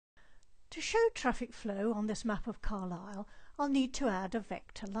To show traffic flow on this map of Carlisle, I'll need to add a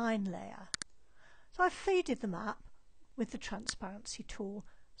vector line layer. So I've faded the map with the transparency tool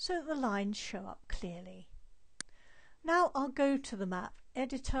so that the lines show up clearly. Now I'll go to the map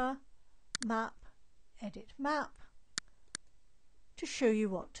editor, map, edit map, to show you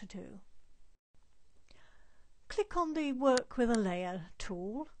what to do. Click on the Work with a Layer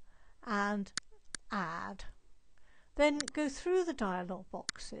tool and Add. Then go through the dialog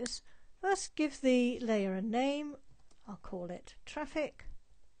boxes. First give the layer a name, I'll call it Traffic,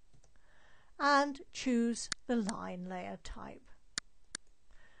 and choose the line layer type.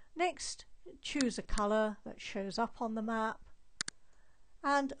 Next, choose a colour that shows up on the map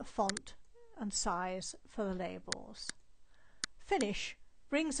and a font and size for the labels. Finish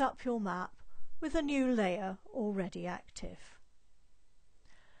brings up your map with a new layer already active.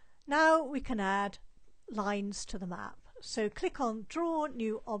 Now we can add lines to the map. So click on Draw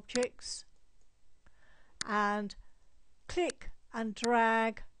New Objects and click and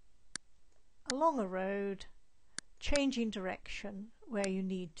drag along a road, changing direction where you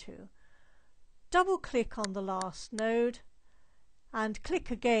need to. Double click on the last node and click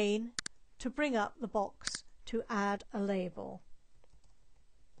again to bring up the box to add a label.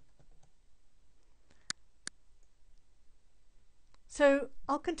 So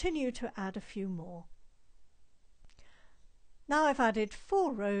I'll continue to add a few more. Now I've added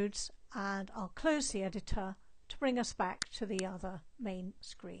 4 roads and I'll close the editor to bring us back to the other main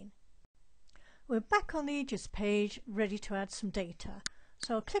screen. We're back on the AEGIS page ready to add some data.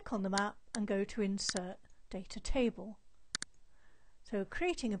 So I'll click on the map and go to Insert Data Table. So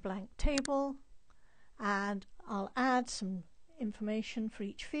creating a blank table, and I'll add some information for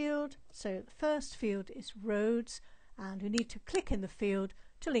each field. So the first field is roads, and we need to click in the field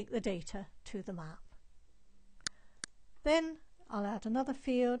to link the data to the map. Then I'll add another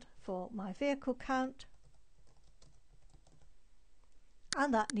field for my vehicle count,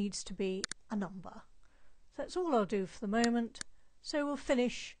 and that needs to be a number. So that's all I'll do for the moment. So we'll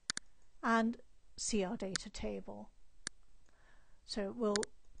finish and see our data table. So we'll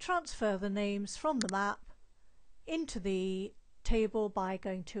transfer the names from the map into the table by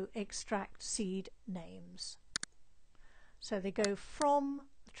going to Extract Seed Names. So they go from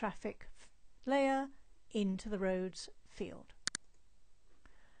the traffic layer into the roads field.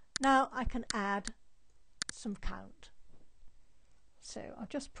 Now I can add some count. So I'll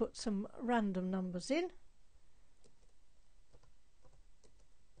just put some random numbers in.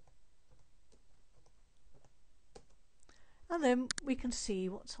 And then we can see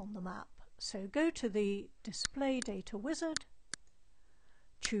what's on the map. So go to the Display Data Wizard,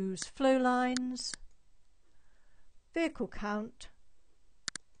 choose Flow Lines, Vehicle Count,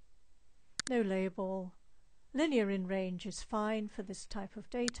 no label, linear in range is fine for this type of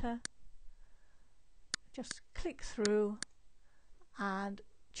data. Just click through and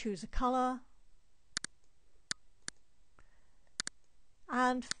choose a colour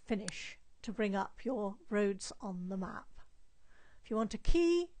and finish to bring up your roads on the map. If you want a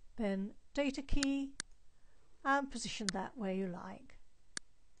key, then data key, and position that where you like.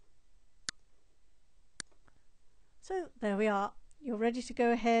 So there we are. You're ready to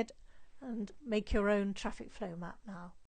go ahead and make your own traffic flow map now.